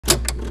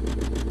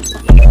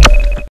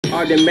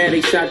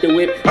Automatic shot the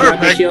whip.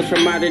 Dropping shells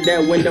from out of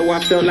that window.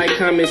 I felt like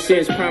common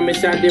sense.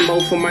 Promise I did more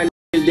for my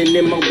niggas than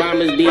them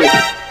Obamas did.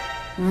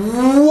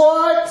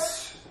 What?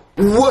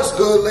 What's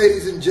good,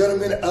 ladies and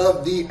gentlemen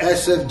of the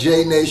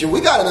SFJ Nation? We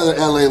got another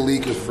LA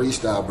Leakers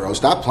freestyle, bro.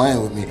 Stop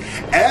playing with me.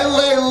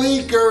 LA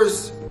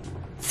Leakers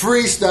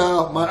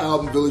freestyle. My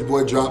album, Village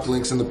Boy, drop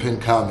links in the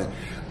pinned comment.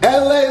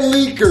 LA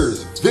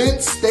Leakers,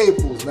 Vince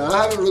Staples. Now,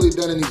 I haven't really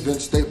done any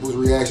Vince Staples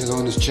reactions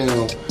on this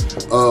channel.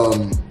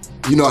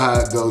 You know how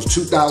it goes.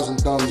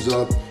 2,000 thumbs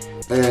up,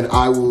 and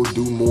I will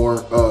do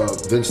more.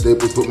 Vince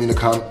Staples, put in the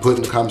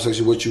comment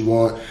section what you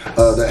want.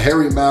 That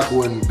Harry Mack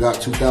one got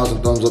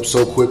 2,000 thumbs up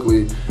so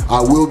quickly.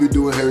 I will be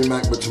doing Harry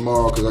Mack, but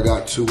tomorrow, because I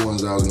got two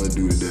ones I was going to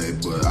do today,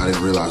 but I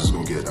didn't realize it was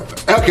going to get that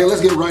fast. Okay,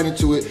 let's get right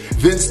into it.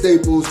 Vince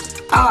Staples,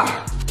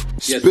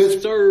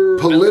 spits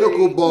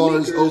political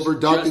bars over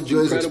Dr.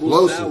 Dre's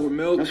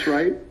Xxplosive. That's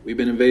right. We've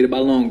been invaded by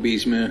Long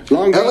Beach, man.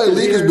 LA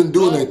League has been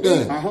doing their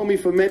thing. Our homie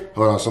for me.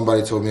 Hold on,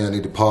 somebody told me I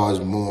need to pause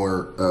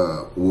more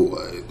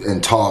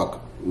and talk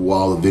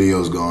while the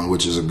video's going,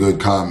 which is a good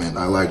comment.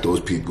 I like those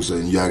people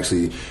saying you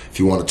actually, if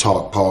you want to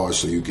talk, pause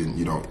so you can,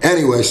 you know.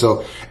 Anyway,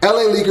 so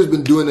LA League has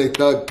been doing their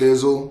thug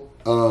thizzle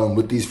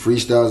with these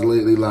freestyles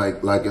lately.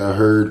 Like I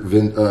heard,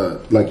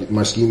 like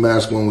my Ski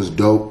Mask one was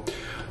dope.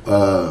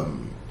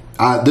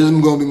 This is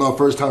going to be my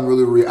first time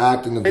really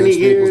reacting to Vince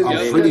Staples.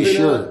 I'm pretty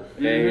sure.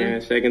 Yeah,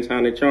 second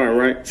time the charm,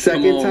 right?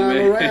 Second time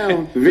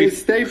around. Vince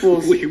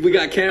Staples. We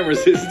got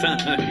cameras this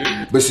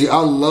time. But see, I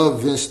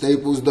love Vince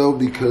Staples though,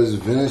 because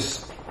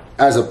Vince,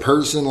 as a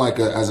person,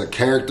 as a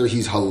character,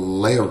 he's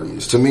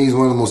hilarious. To me, he's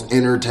one of the most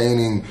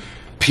entertaining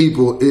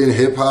people in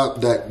hip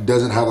hop that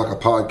doesn't have like a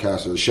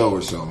podcast or a show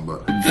or something.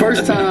 But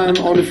first time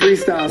on the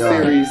freestyle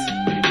series.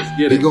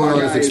 He going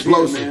on his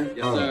Xxplosive.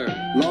 Yes,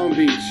 sir. Long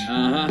Beach.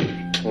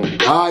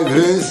 All right,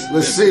 Vince.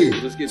 Let's see.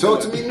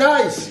 Talk to me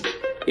nice.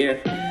 Yeah.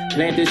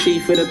 Plant the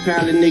seed for the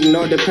pilot,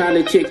 ignore the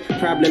politics.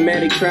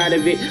 Problematic, proud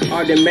of it.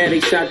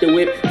 Automatic shot the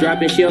whip.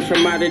 Dropping shells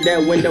from out of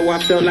that window. I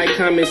felt like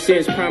common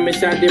sense.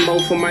 Promise I did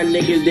more for my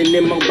niggas than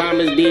them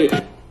Obamas did.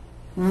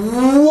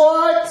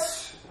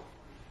 What?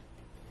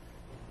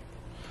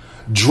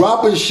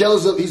 Dropping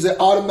shells up. He said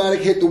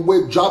automatic hit the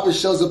whip. Dropping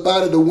shells up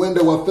out of the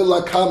window. I feel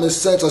like common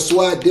sense. I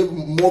swear I did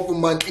more for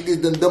my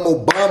niggas than them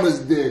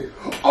Obamas did.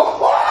 Oh,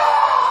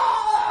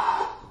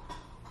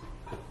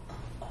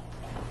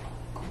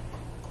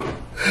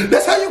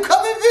 that's how you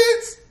coming,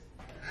 Vince?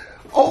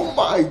 Oh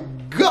my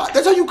God,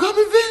 that's how you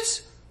coming,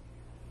 Vince?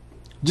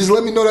 Just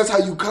let me know that's how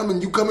you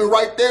coming. You coming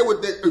right there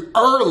with that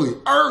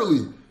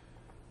early.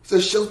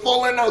 Says shells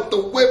falling out the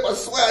whip. I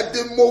swear I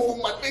did more for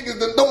my niggas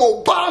than them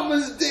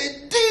Obamas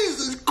did.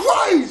 Jesus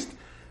Christ,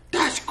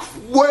 that's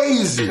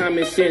crazy.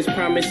 Common sense,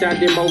 promise I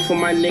did more for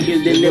my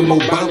niggas than them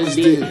Obamas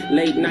did.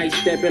 Late night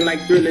stepping like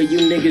Thriller, you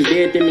niggas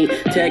dead to me.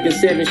 Tagging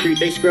 7th Street,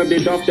 they scrubbed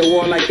it off the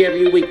wall like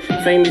every week.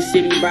 Famous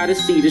city by the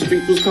sea, the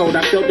street was cold,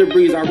 I felt the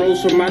breeze. I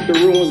rose from out the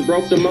ruins,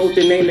 broke the moat,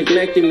 and they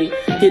neglected me.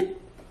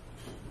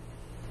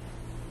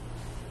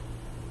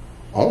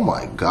 Oh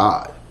my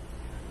God.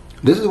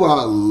 This is why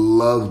I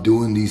love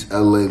doing these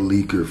LA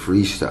Leaker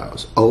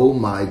freestyles. Oh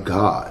my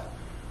God.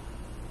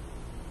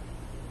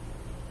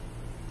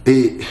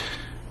 It's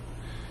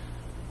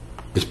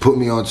put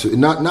me on to,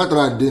 not that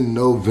I didn't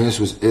know Vince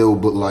was ill,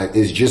 but like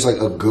it's just like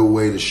a good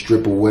way to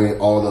strip away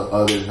all the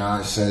other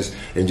nonsense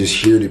and just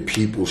hear the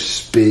people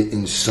spit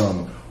in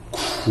some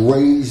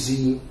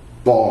crazy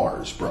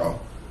bars, bro.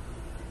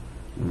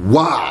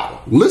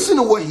 Wow. Listen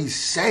to what he's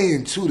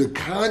saying too, the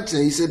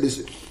content. He said this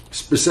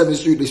 7th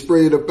Street, they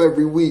spray it up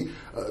every week.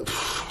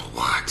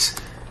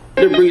 What?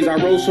 The breeze, I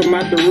rose from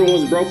out the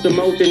ruins, broke the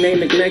moat, and they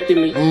neglected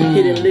me.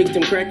 Hitting licks,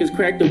 them crackers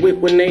cracked the whip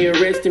when they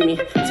arrested me.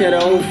 Tell the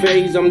old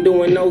phase, I'm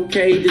doing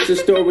okay. This is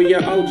a story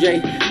of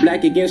OJ.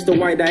 Black against the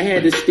white, I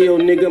had to steal,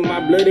 nigga. My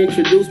blood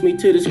introduced me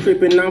to this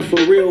crip, and I'm for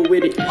real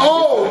with it.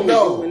 Oh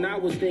no! When I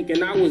was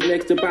thinking I was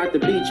next about the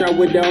beach, I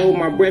wouldn't hold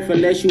my breath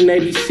unless you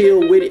Navy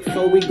SEAL with it.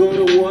 Before we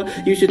go to war,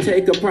 you should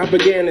take a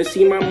propaganda.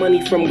 See my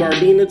money from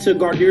Gardena to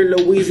Gardere,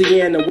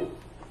 Louisiana.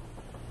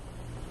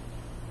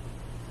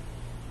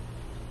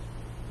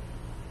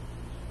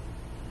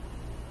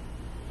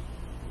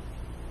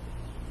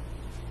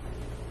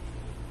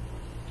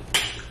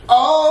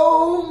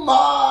 Oh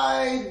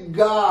my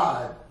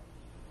God.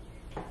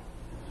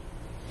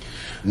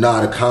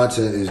 Nah, the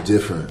content is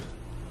different.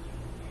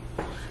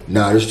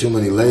 Nah, there's too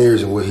many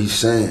layers in what he's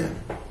saying.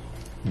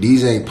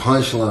 These ain't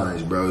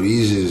punchlines, bro.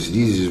 These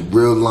is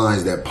real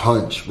lines that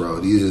punch, bro.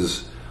 These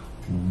is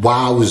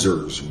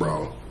wowzers,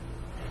 bro.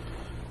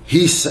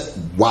 He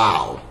said,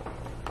 wow.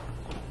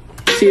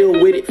 Chill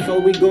with it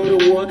before we go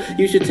to war.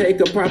 You should take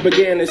a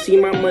propaganda. See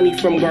my money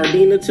from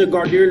Gardena to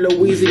Gardere,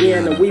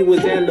 Louisiana. We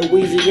was at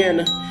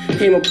Louisiana.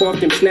 Came up off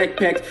them snack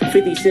packs.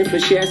 50 cents for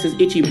shastas.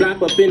 Itchy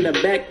blop up in the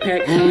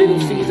backpack. Little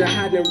Caesar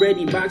hot and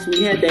ready box.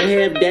 We had to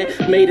have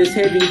that. Made us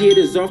heavy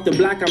hitters off the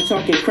block. I'm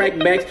talking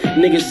crackbacks.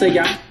 Niggas say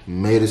y'all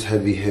made us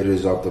heavy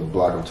hitters off the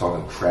block. I'm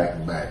talking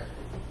crackback.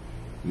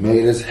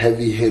 Made us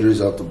heavy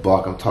hitters off the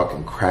block. I'm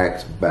talking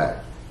cracks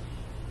back.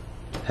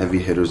 Heavy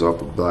hitters off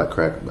the block,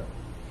 crackback.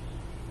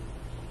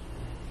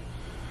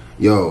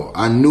 Yo,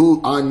 I knew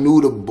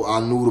the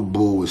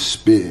bull was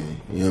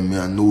spitting. You know what I mean?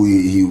 I knew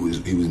he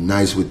was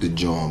nice with the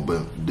joint,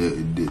 but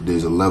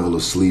there's a level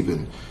of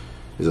sleeping.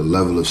 There's a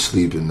level of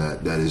sleeping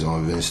that is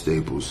on Vince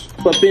Staples.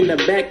 Up in the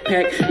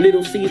backpack,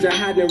 Little Caesar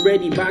hiding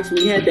ready box.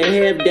 We had to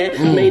have that.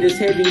 Made us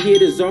heavy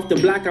hitters off the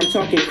block. I'm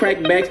talking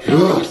crackbacks.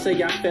 Niggas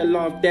say I fell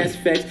off, that's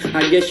facts.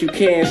 I guess you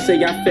can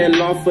say I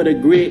fell off for the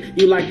grid.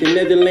 You like the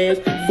Netherlands?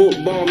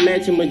 Football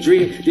match in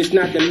Madrid. This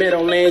not the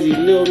Meadowlands. These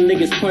little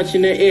niggas punch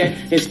in the air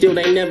and still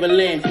they never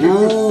land.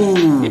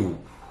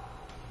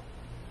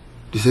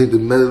 This ain't the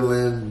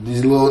Meadowlands.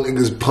 These little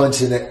niggas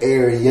punch in the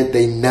air and yet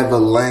they never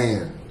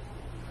land.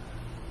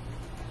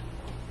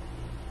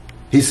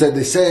 He said,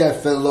 they say I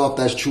fell off.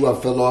 That's true. I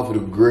fell off of the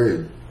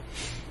grid.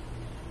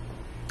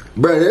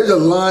 Bro, there's a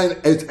line.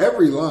 It's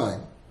every line.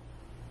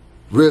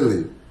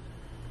 Really.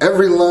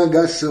 Every line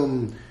got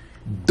some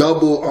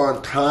double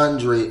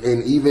entendre.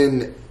 And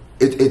even,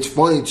 it's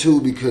funny too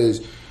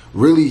because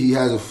really he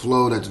has a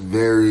flow that's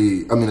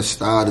very, a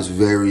style that's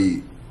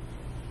very,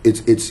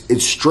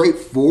 it's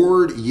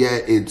straightforward,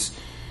 yet it's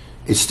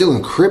still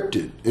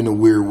encrypted in a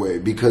weird way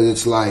because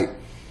it's like,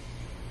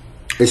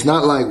 it's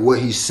not like what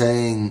he's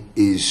saying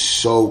is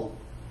so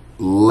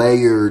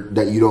layered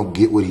that you don't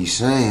get what he's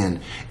saying.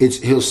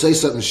 He'll say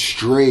something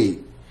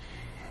straight,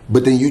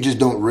 but then you just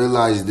don't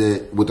realize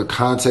that with the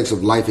context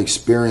of life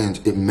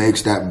experience, it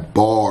makes that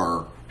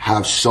bar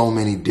have so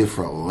many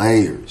different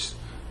layers.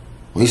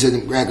 When he said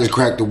the crackers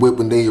cracked the whip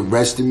when they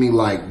arrested me,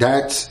 like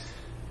that's,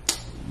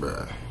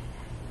 bruh.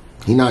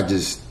 He not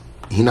just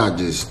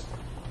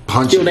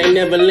punching. Still they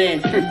never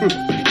land.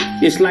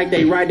 It's like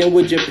they riding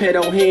with your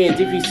pedo hands.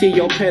 If you see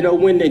your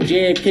pedo in the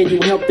jam, can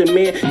you help the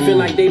man? Feel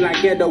like they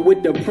like Edo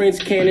with the Prince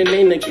cannon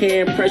in the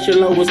can. Pressure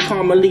low is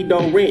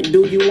Carmelito rent.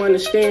 Do you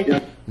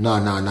understand? Nah.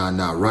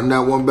 Run that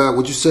one back.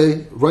 What you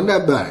say? Run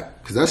that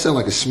back. Cause that sound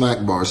like a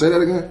smack bar. Say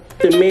that again.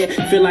 The man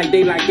feel like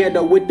they like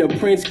Edo with the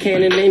Prince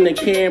cannon in the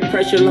can.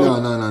 Pressure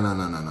low. No.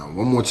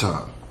 One more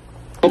time.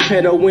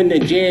 Pedo in the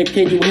jam.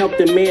 Can you help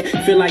the man?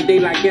 Feel like they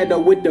like Edo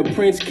with the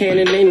Prince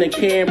cannon in the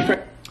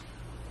can.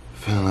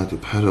 Feeling like the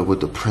pedal with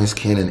the Prince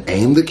cannon,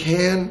 aim the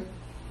can?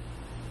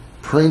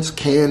 Prince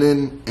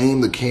cannon,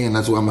 aim the can.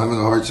 That's why I'm having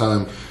a hard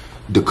time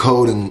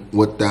decoding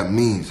what that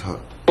means. Huh?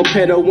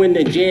 Pedo in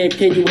the jam,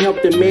 can you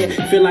help the man?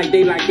 Feel like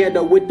they like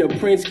Edo with the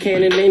Prince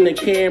cannon in the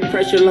can.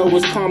 Pressure low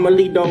is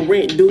Carmelito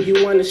rent. Do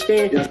you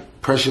understand?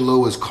 Pressure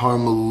low is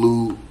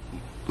Carmelito.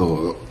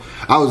 Oh,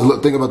 I was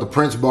thinking about the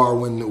Prince bar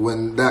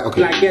when that.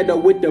 Okay. Like Edo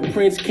with the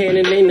Prince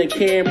cannon in the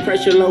can.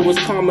 Pressure low is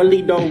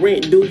Carmelito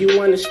rent. Do you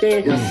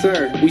understand? Yes,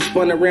 sir. We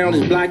spun around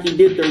his block. He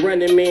did the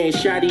running man.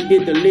 Shot. He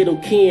did the little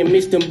Ken.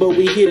 Missed him, but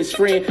we hit his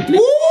friend.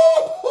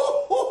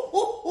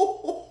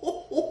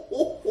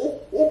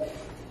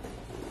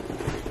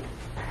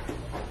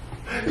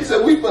 He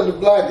said we spun the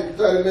block and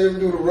tried to make him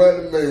do the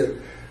running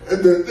man.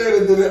 And then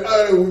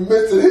we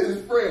meant to hit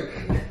his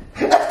friend.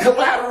 That's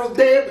collateral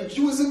damage.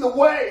 You was in the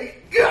way.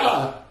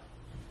 God.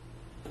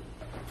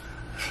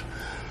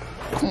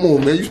 Come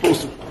on, man. You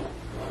supposed to.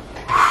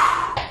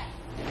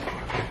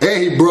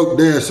 And he broke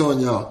dance on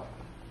y'all.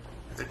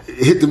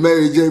 Hit the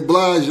Mary J.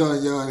 Blige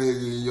on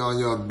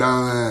y'all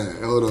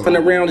dying. Hold on. Run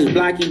around his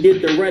block, he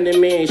did the running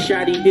man.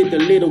 Shot, he did the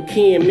little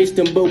Ken. Missed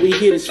him, but we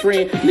hit his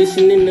friend.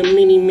 Listening to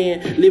Mini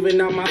Man. Living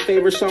out my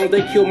favorite songs.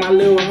 They killed my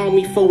little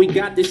homie before we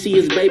got to see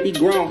his baby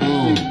grown.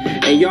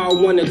 And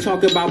y'all want to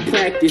talk about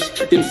practice.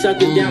 Them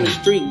suckers down the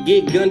street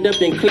get gunned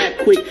up and clap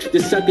quick. The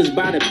suckers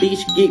by the beach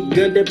get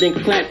gunned up and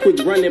clap quick.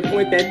 Run and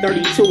point that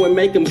 32 and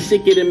make them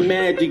sicker than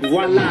magic.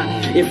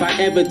 Voila. If I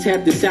ever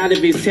tap the side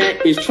of his hat,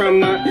 it's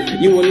trauma.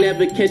 You will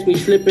never catch me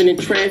slipping in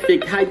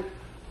traffic.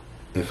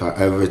 If I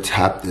ever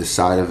tap the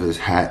side of his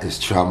hat, it's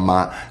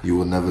trauma. You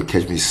will never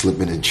catch me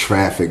slipping in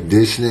traffic.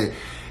 This nigga,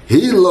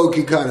 he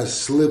low-key kind of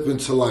slip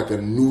into like a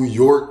New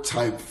York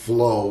type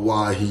flow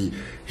while he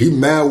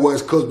mad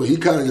West Coast, but he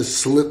kind of just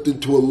slipped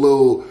into a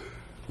little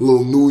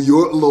New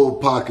York little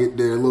pocket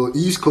there, a little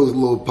East Coast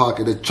little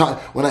pocket.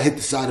 When I hit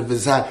the side of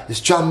his hat,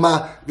 it's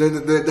trauma.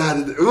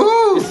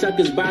 The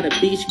suckers by the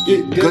beach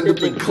get gunned up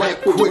and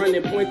clap quick. Run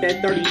and point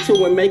that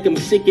 32 and make them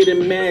sicker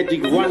than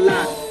magic.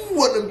 Voila.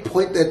 Run and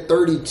point that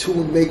 32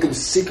 and make them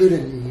sicker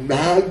than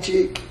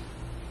magic.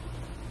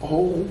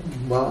 Oh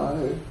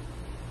my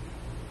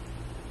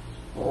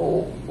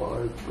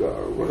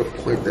God. Run and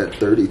point that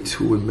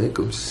 32 and make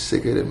them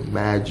sicker than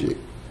magic.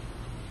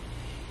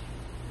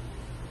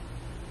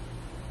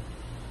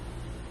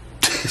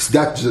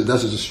 That's just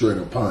a straight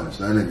up punch.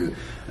 That nigga,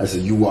 that's a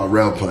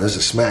URL punch. That's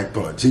a smack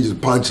punch. He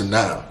just punching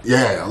now.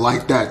 Yeah, I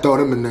like that. Throw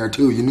them in there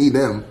too. You need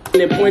them.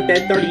 And point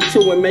that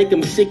 32 and make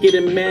them sicker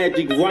than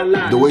magic.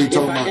 Voila. The way he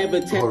talking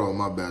about, hold on,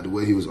 my bad. The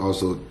way he was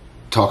also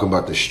talking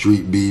about the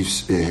street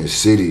beefs in his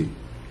city.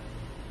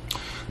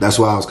 That's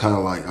why I was kind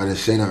of like, I didn't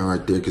say nothing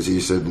right there because he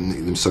said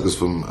them suckers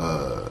from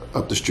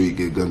up the street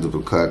get gunned up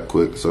and clap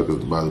quick.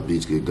 Suckers by the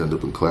beach get gunned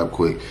up and clap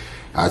quick.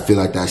 I feel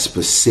like that's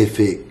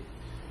specific.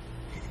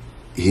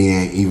 He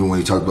ain't, even when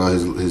he talked about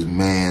his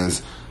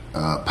man's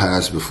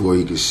past before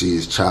he could see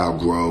his child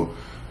grow,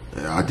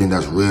 I think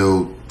that's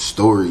real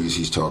stories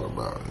he's talking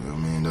about. You know what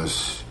I mean?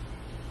 That's,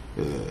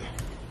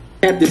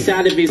 yeah. At the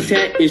side of his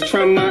hat is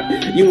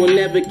trauma. You will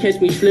never catch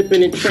me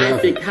slipping in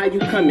traffic. How you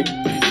coming?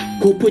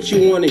 Who put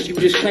you on it? You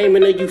just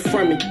claiming that you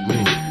from it.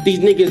 These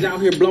niggas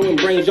out here blowing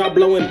brains, y'all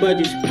blowing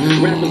budgets.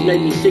 Rappers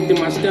make me sick to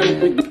my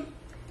stomach with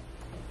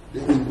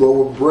niggas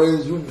blowing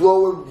brains, you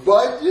blowing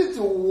budgets?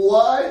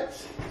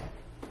 What?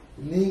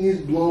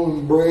 Niggas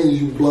blowing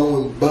brains, you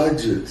blowing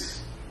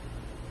budgets.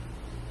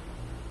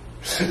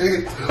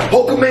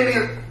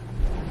 Hulkamania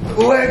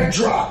leg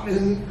drop.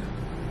 And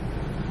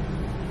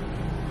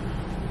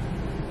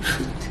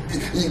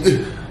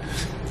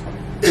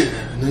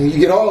then you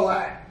get all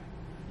that.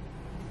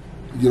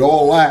 You get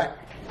all that.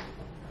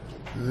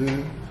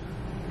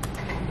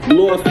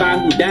 glorify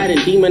who died and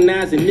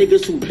demonizing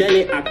niggas who done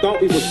it. I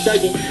thought we was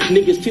thugging.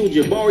 Niggas killed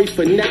Jabari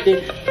for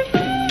nothing.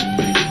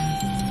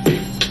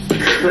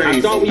 Crazy.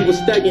 I thought we was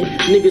thugging.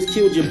 Niggas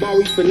killed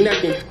Jabari for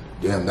nothing.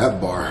 Damn, that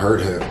bar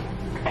hurt him.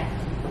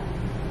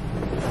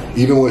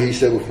 Even what he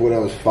said before, that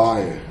was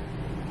fire.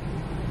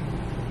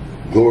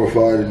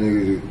 Glorify the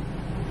niggas.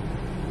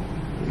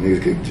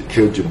 Niggas could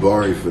kill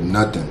Jabari for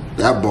nothing.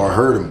 That bar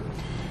hurt him.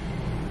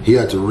 He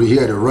had to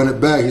run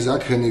it back. He said, I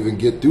couldn't even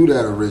get through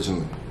that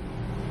originally.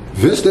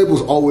 Vince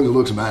Staples always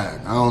looks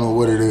mad. I don't know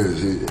what it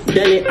is. Done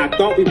it, I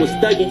thought we was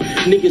thugging.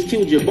 Niggas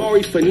killed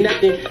Jabari for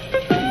nothing.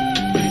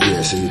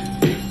 Yeah, see?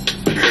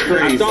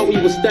 Crazy. I thought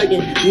we was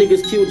thugging.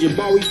 Niggas killed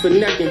Jabari for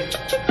nothing.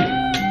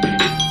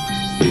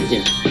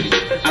 Yeah.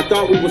 I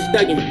thought we was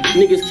thugging.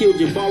 Niggas killed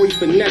Jabari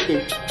for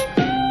nothing.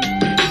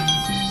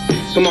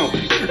 Come on.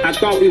 I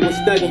thought we was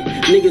thugging.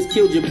 Niggas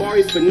killed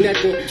Jabari for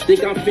nothing.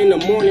 Think I'm finna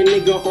morning,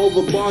 nigga,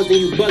 over bars and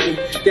you bugging.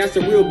 That's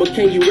a real, but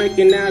can you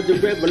recognize the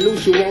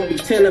revolution won't be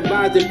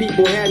televised? And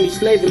people had me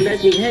slaving,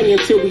 left me hanging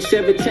till we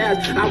severed ties.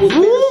 I was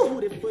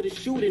suited for the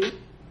shooting.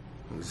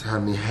 Just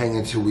had me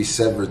hanging till we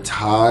severed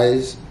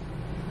ties.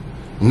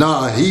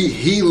 Nah,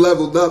 he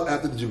leveled up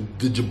after the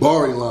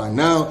Jabari line.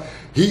 Now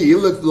he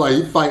looked like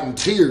he fighting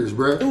tears,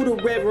 bruh. Through the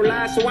rebel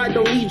line, so I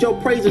don't need your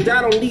praises.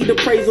 I don't need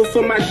appraisal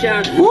for my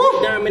shine.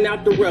 Diamond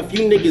out the rough,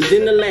 you niggas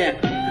in the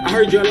lab. I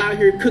heard y'all out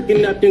here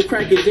cooking up them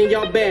crackers in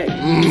y'all bag.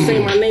 You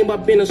say my name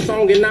up in a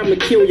song and I'ma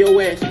kill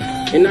your ass.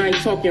 And I ain't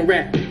talking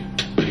rap.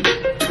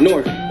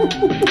 North.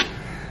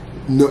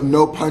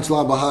 No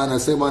punchline behind. I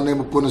say my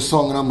name up on the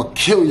song and I'ma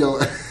kill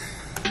your ass.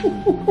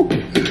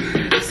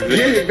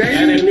 Get it, baby.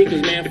 And them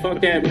niggas, man.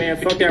 Fuck that, man.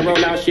 Fuck that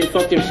rollout shit.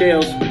 Fuck them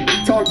shells.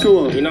 Talk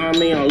to him. You know what I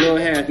mean? On Lil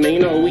Half, man. You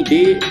know what we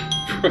did?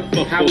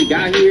 How we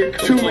got here?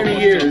 Too many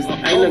years.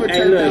 Hey, look,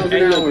 man.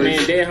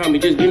 Dead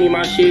homie, just give me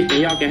my shit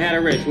and y'all can have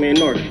the rest, man.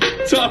 North.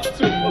 Talk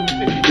to him.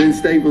 Ben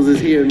Staples is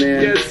here,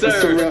 man. Yes, sir.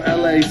 Some real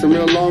LA, some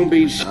real Long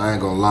Beach. I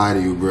ain't gonna lie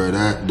to you, bro.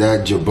 That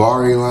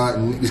Jabari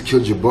line, niggas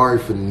killed Jabari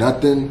for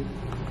nothing.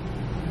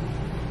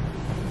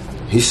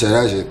 He said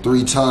that shit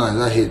 3 times.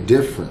 That hit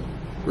different.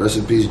 Rest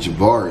in peace,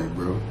 Jabari,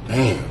 bro.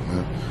 Damn,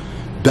 man.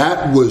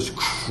 That was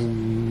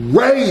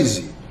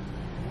crazy.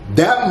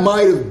 That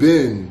might have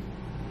been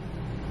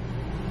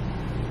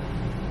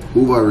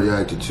who I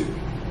reacted to.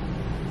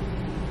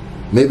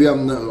 Maybe I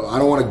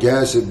don't want to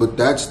gas it, but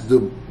that's the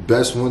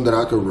best one that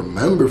I could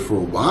remember for a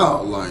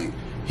while. Like,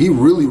 he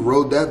really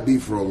rode that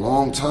beat for a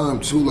long time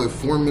too. Like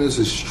 4 minutes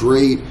of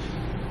straight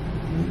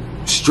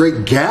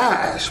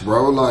gas,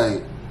 bro.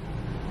 Like,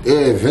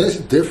 yeah, Vince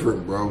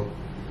different, bro.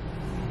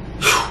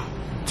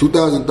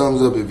 2,000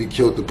 thumbs up if he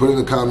killed it. Put in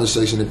the comment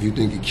section if you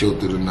think he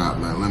killed it or not,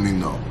 man. Let me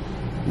know.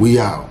 We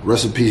out.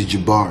 Rest in peace,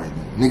 Jabari,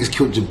 man. Niggas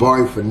killed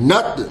Jabari for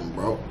nothing,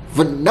 bro.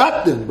 For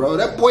nothing, bro.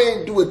 That boy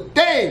ain't do a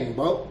thing,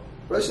 bro.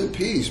 Rest in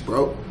peace,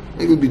 bro.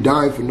 Niggas be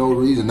dying for no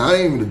reason. Not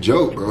even a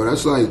joke, bro.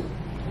 That's like,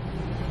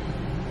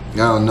 I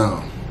don't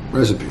know.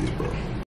 Rest in peace.